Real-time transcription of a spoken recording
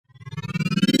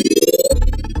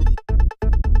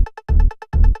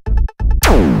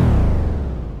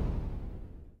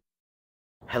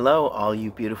Hello, all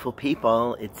you beautiful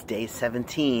people. It's day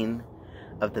 17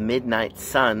 of the Midnight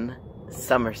Sun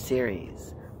Summer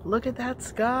Series. Look at that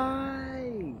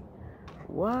sky!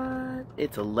 What?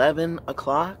 It's 11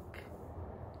 o'clock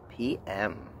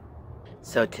p.m.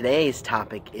 So today's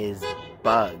topic is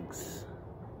bugs.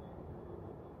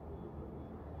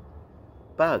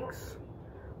 Bugs.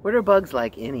 What are bugs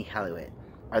like in Iqaluit?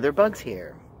 Are there bugs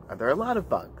here? Are there a lot of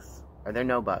bugs? Are there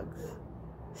no bugs?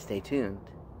 Stay tuned.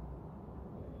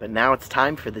 But now it's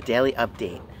time for the daily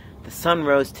update. The sun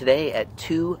rose today at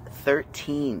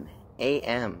 2:13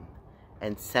 a.m.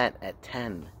 and set at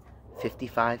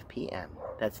 10:55 p.m.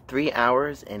 That's 3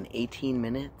 hours and 18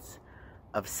 minutes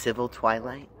of civil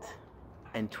twilight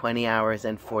and 20 hours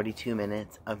and 42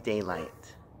 minutes of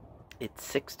daylight. It's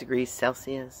 6 degrees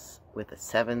Celsius with a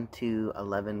 7 to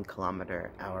 11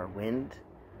 kilometer-hour wind.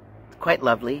 It's quite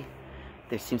lovely.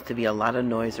 There seems to be a lot of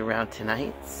noise around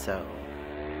tonight, so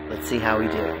let's see how we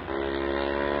do.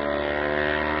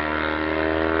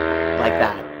 Like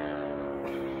that.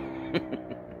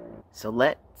 So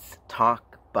let's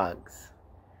talk bugs.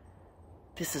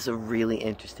 This is a really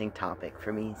interesting topic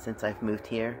for me since I've moved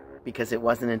here, because it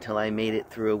wasn't until I made it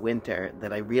through a winter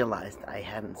that I realized I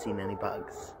hadn't seen any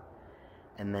bugs.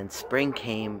 And then spring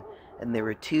came and there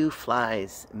were 2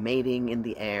 flies mating in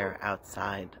the air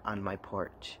outside on my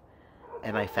porch.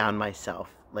 And I found myself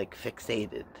like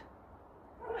fixated.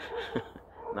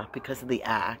 Not because of the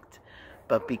act,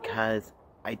 but because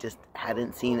I just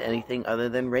hadn't seen anything other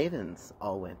than ravens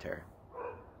all winter.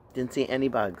 Didn't see any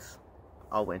bugs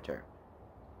all winter.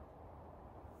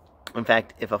 In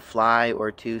fact, if a fly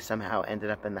or 2 somehow ended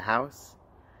up in the house,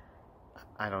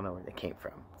 I don't know where they came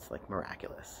from. It's like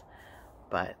miraculous.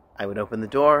 But I would open the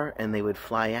door and they would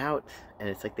fly out, and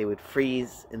it's like they would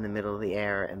freeze in the middle of the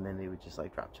air and then they would just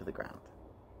like drop to the ground.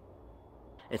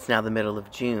 It's now the middle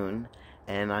of June,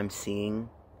 and I'm seeing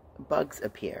bugs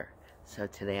appear. So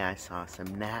today I saw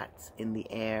some gnats in the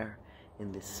air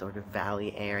in this sort of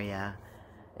valley area,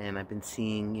 and I've been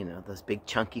seeing, you know, those big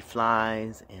chunky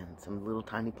flies and some little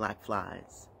tiny black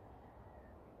flies.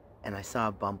 And I saw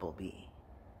a bumblebee.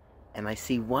 And I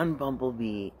see one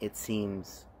bumblebee, it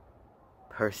seems,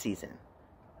 per season.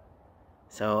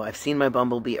 So I've seen my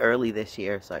bumblebee early this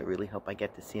year, so I really hope I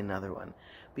get to see another one.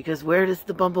 Because where does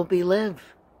the bumblebee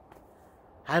live?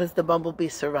 How does the bumblebee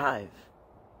survive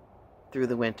through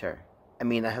the winter? I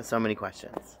mean, I have so many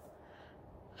questions.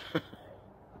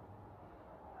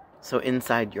 So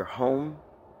inside your home,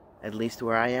 at least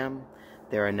where I am,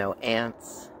 there are no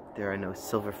ants, there are no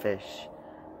silverfish,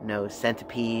 no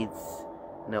centipedes,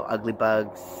 no ugly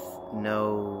bugs,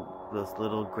 no those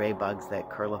little gray bugs that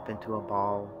curl up into a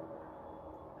ball,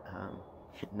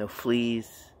 no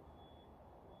fleas.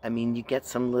 I mean, you get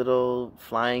some little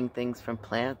flying things from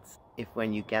plants, if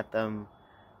when you get them,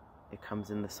 it comes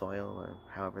in the soil, or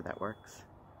however that works.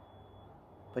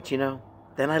 But you know,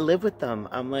 then I live with them.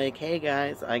 I'm like, hey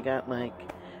guys, I got like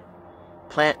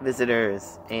plant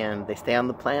visitors, and they stay on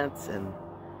the plants, and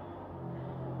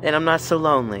I'm not so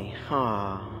lonely.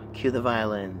 Aw, cue the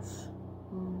violins.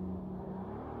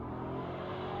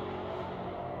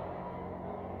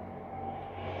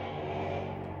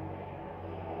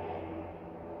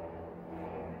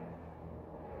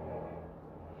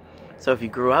 So if you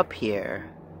grew up here,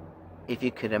 if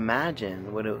you could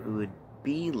imagine what it would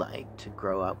be like to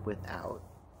grow up without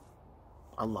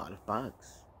a lot of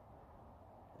bugs.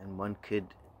 And one could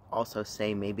also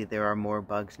say maybe there are more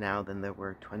bugs now than there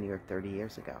were 20 or 30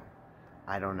 years ago.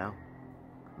 I don't know.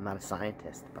 I'm not a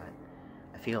scientist, but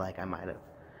I feel like I might have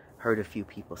heard a few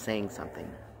people saying something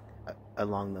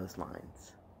along those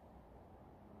lines.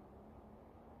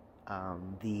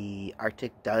 The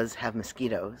Arctic does have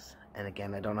mosquitoes, and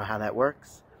again, I don't know how that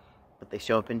works, but they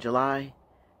show up in July.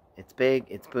 It's big,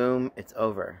 it's boom, it's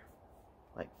over.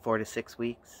 Like 4 to 6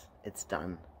 weeks, it's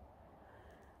done.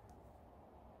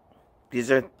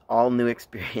 These are all new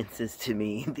experiences to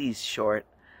me, these short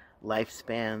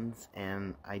lifespans,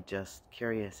 and I'm just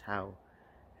curious how,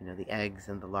 you know, the eggs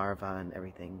and the larvae and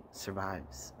everything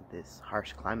survives this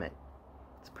harsh climate.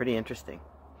 It's pretty interesting.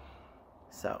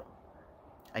 So,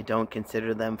 I don't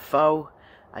consider them foe,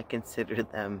 I consider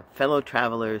them fellow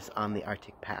travelers on the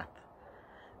Arctic path.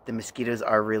 The mosquitoes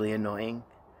are really annoying.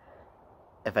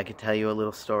 If I could tell you a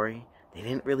little story, they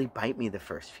didn't really bite me the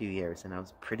first few years, and I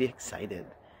was pretty excited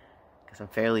because I'm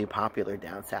fairly popular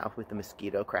down south with the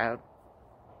mosquito crowd.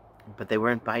 But they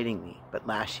weren't biting me. But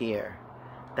last year,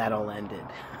 that all ended.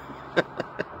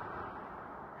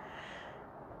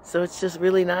 So it's just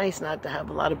really nice not to have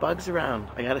a lot of bugs around,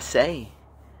 I gotta say.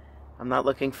 I'm not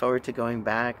looking forward to going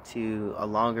back to a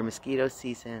longer mosquito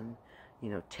season,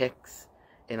 you know, ticks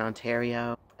in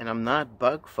Ontario. And I'm not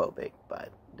bug phobic,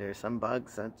 but there's some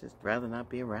bugs I'd just rather not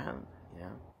be around, you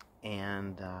know?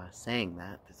 And saying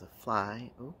that, there's a fly.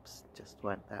 Oops, just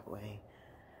went that way.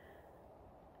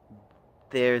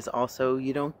 There's also,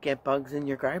 you don't get bugs in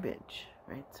your garbage,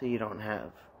 right? So you don't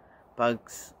have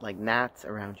bugs like gnats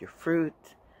around your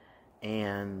fruit.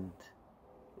 And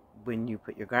when you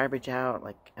put your garbage out,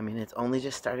 like, I mean, it's only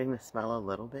just starting to smell a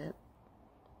little bit,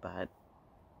 but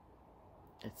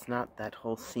it's not that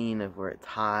whole scene of where it's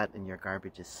hot and your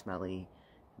garbage is smelly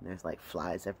and there's like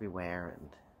flies everywhere, and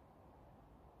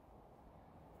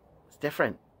it's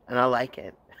different and I like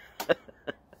it.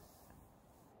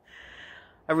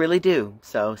 I really do.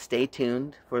 So stay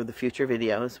tuned for the future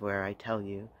videos where I tell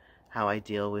you how I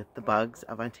deal with the bugs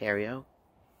of Ontario.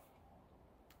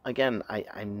 Again,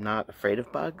 I'm not afraid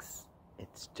of bugs.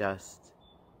 It's just...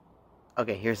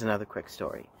 Okay, here's another quick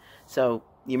story. So,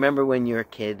 you remember when you were a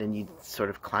kid and you'd sort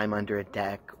of climb under a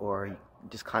deck or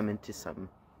just climb into some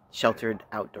sheltered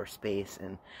outdoor space,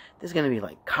 and there's going to be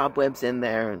like cobwebs in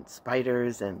there and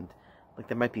spiders, and like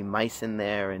there might be mice in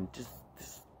there, and just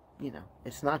you know,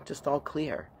 it's not just all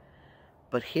clear.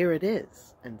 But here it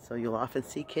is. And so you'll often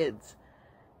see kids,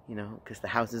 you know, because the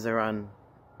houses are on,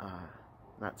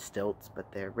 not stilts,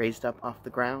 but they're raised up off the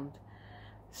ground.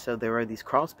 So there are these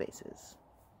crawl spaces.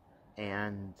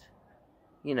 And,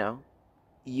 you know,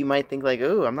 you might think like,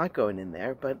 oh, I'm not going in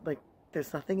there. But, like,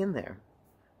 there's nothing in there.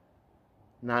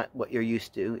 Not what you're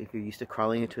used to. If you're used to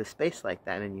crawling into a space like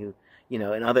that, and you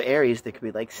know, in other areas there could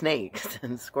be like snakes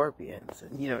and scorpions,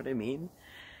 and you know what I mean?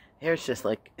 Here it's just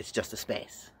like, it's just a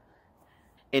space.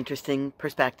 Interesting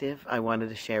perspective I wanted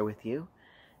to share with you,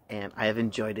 and I have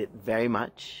enjoyed it very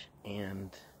much, and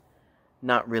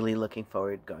not really looking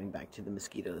forward going back to the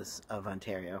mosquitoes of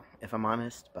Ontario, if I'm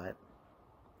honest, but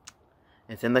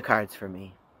it's in the cards for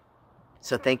me.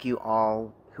 So thank you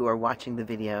all who are watching the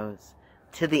videos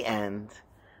to the end.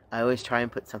 I always try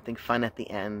and put something fun at the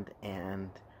end, and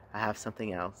I have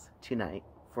something else tonight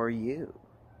for you.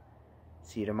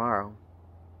 See you tomorrow.